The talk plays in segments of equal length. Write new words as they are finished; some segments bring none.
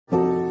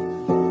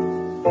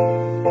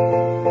Hey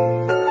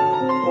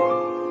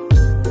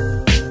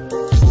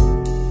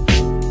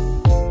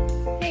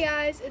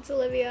guys, it's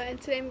Olivia,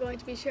 and today I'm going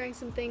to be sharing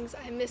some things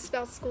I miss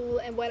about school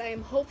and what I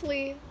am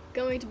hopefully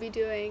going to be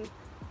doing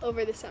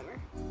over the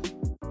summer.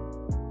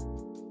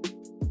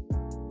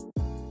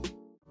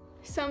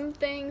 Some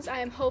things I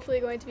am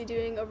hopefully going to be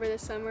doing over the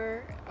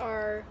summer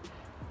are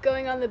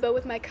going on the boat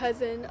with my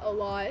cousin a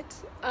lot,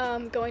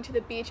 going to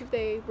the beach if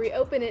they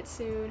reopen it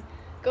soon,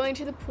 going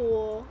to the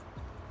pool.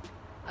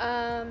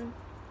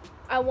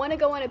 I want to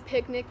go on a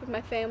picnic with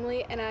my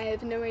family, and I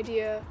have no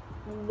idea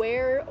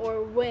where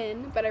or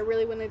when, but I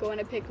really want to go on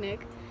a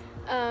picnic.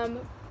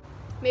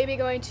 Maybe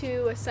going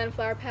to a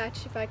sunflower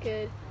patch if I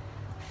could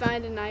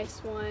find a nice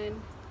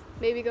one.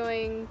 Maybe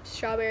going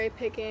strawberry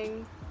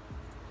picking.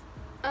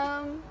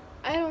 I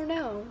don't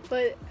know,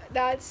 but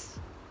that's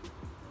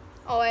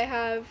all I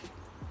have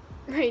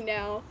right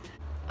now.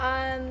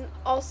 I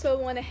also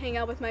want to hang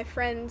out with my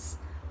friends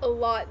a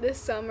lot this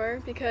summer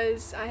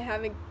because I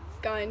haven't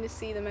gotten to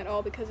see them at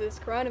all because of this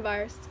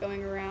coronavirus that's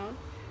going around.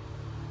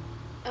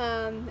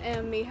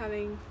 And me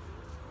having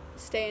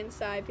to stay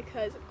inside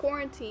because of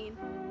quarantine.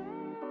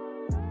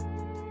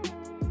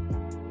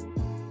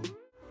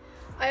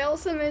 I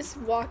also miss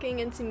walking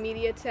into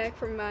Media Tech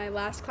for my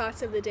last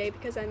class of the day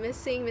because I miss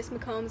seeing Miss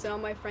McCombs and all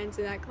my friends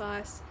in that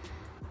class.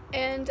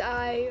 And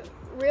I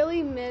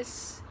really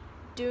miss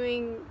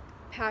doing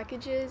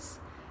packages.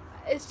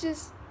 It's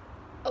just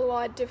a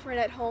lot different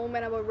at home,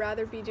 and I would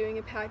rather be doing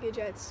a package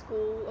at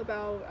school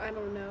about, I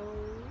don't know,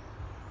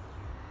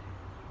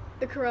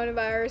 the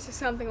coronavirus or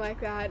something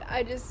like that.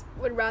 I just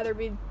would rather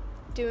be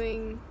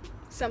doing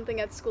something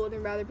at school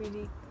than rather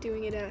be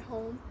doing it at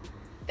home.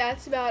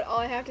 That's about all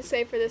I have to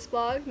say for this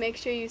vlog. Make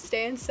sure you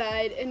stay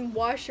inside and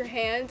wash your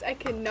hands. I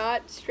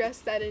cannot stress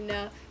that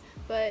enough.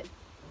 But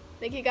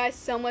thank you guys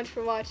so much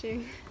for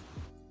watching.